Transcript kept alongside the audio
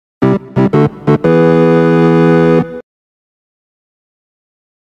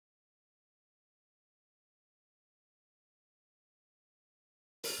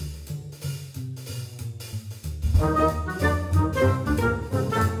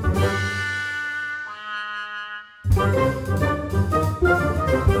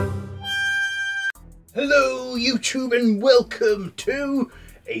YouTube and welcome to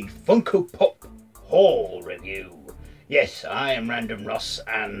a Funko Pop haul review. Yes, I am Random Ross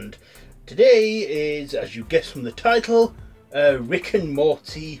and today is, as you guessed from the title, a Rick and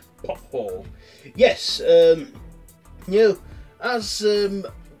Morty Pop haul. Yes, I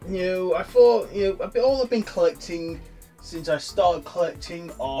thought, all I've been collecting since I started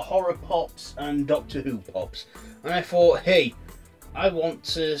collecting are horror pops and Doctor Who pops. And I thought, hey, I want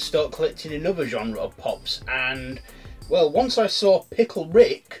to start collecting another genre of pops. And, well, once I saw Pickle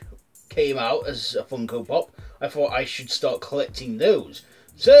Rick came out as a Funko Pop, I thought I should start collecting those.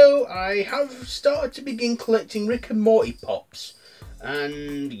 So I have started to begin collecting Rick and Morty pops.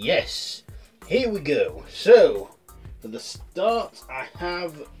 And yes, here we go. So, for the start, I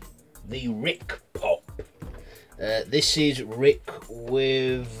have the Rick Pop. This is Rick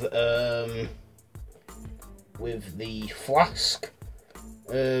with the flask.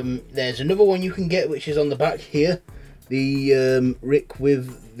 There's another one you can get which is on the back here. The Rick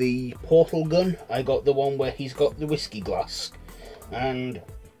with the portal gun. I got the one where he's got the whiskey glass and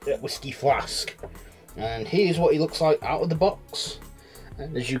whiskey flask. And here's what he looks like out of the box.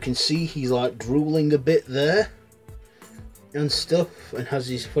 And as you can see, he's like drooling a bit there and stuff, and has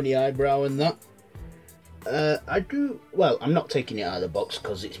his funny eyebrow and that. I'm not taking it out of the box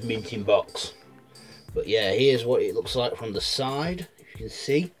because it's mint in box. But yeah, here's what it looks like from the side, if you can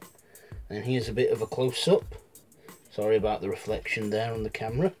see. And here's a bit of a close-up. Sorry about the reflection there on the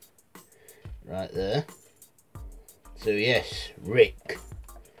camera. Right there. So yes, Rick.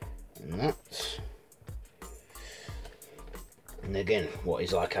 And that's... And again, what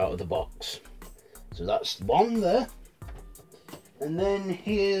he's like out of the box. So that's one there. And then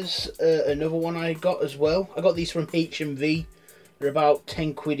here's another one I got as well. I got these from HMV. They're about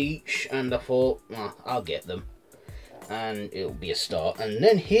 10 quid each, and I thought, well, I'll get them. And it'll be a start. And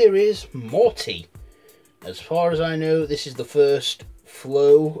then here is Morty. As far as I know, this is the first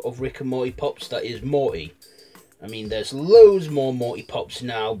flow of Rick and Morty Pops that is Morty. I mean, there's loads more Morty Pops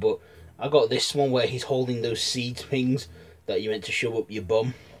now, but I got this one where he's holding those seed things that you meant to shove up your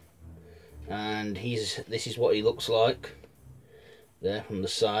bum. And this is what he looks like there from the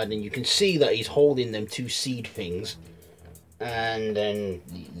side, and you can see that he's holding them two seed things, and then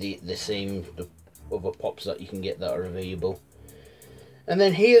the other pops that you can get that are available. And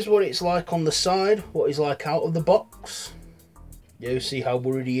then here's what it's like on the side, what he's like out of the box. You see how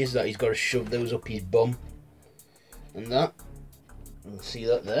worried he is that he's got to shove those up his bum and that. You can see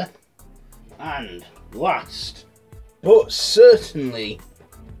that there. And last but certainly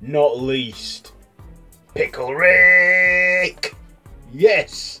not least, Pickle Rick.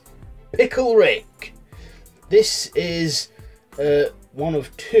 Yes, Pickle Rick. This is one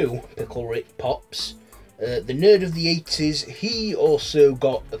of two Pickle Rick pops. The nerd of the 80s, he also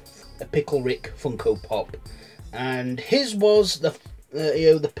got a Pickle Rick Funko Pop, and his was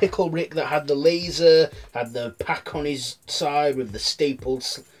the Pickle Rick that had the laser, had the pack on his side with the stapled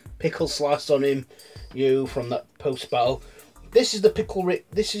pickle slice on him, from that post battle. This is the Pickle Rick.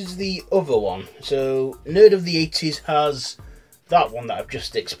 This is the other one. So nerd of the 80s has that one that I've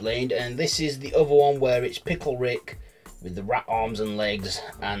just explained, and this is the other one where it's Pickle Rick with the rat arms and legs,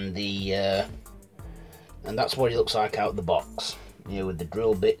 and the and that's what he looks like out of the box, with the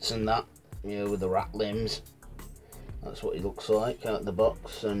drill bits and that, with the rat limbs. That's what he looks like out of the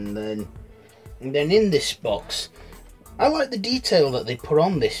box. And then in this box, I like the detail that they put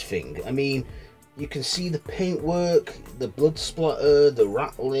on this thing. I mean, you can see the paintwork, the blood splatter, the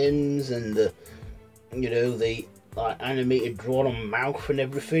rat limbs, and the like animated drawn on mouth and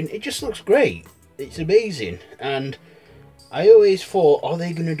everything. It just looks great. It's amazing. And I always thought, are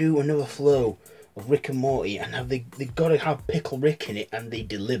they going to do another flow of Rick and Morty, and they got to have Pickle Rick in it, and they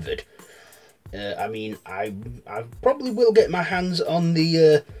delivered. I mean, I probably will get my hands on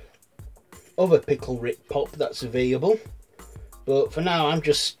the other Pickle Rick pop that's available, but for now I'm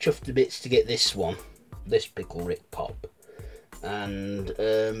just chuffed to bits to get this one, this Pickle Rick pop. And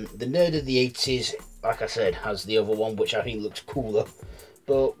the nerd of the 80s, like I said, has the other one, which I think looks cooler.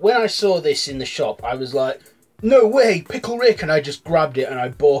 But when I saw this in the shop, I was like, no way, Pickle Rick, and I just grabbed it and I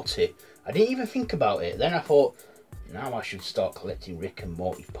bought it. I didn't even think about it. Then I thought, now I should start collecting Rick and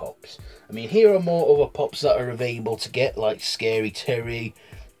Morty pops. I mean, here are more other pops that are available to get, like Scary Terry,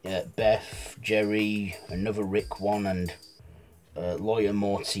 Beth, Jerry, another Rick one, and Lawyer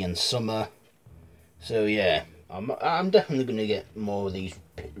Morty and Summer. So yeah, I'm definitely going to get more of these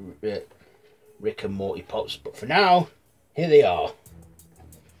Rick and Morty pops. But for now, here they are.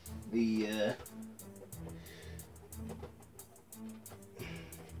 The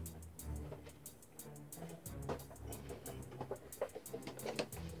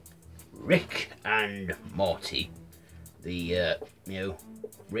Rick and Morty. The you know,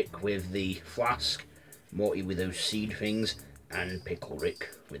 Rick with the flask, Morty with those seed things, and Pickle Rick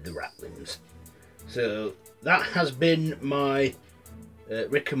with the rattlings. So that has been my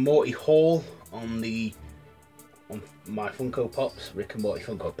Rick and Morty haul on my Funko Pops, Rick and Morty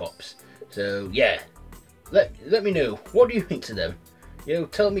Funko Pops. So yeah, let me know, what do you think to them? You know,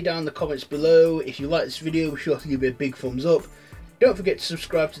 tell me down in the comments below. If you like this video, be sure to give it a big thumbs up. Don't forget to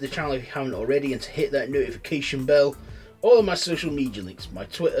subscribe to the channel if you haven't already, and to hit that notification bell. All of my social media links, my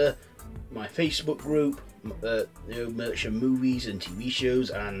Twitter, my Facebook group, you know, merch and movies and TV shows,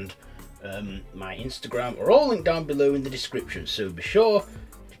 and my Instagram are all linked down below in the description. So be sure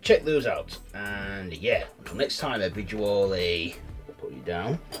to check those out. And yeah, until next time, I bid you all a, put you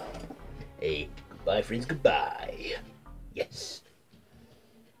down, a goodbye friends, goodbye. Yes.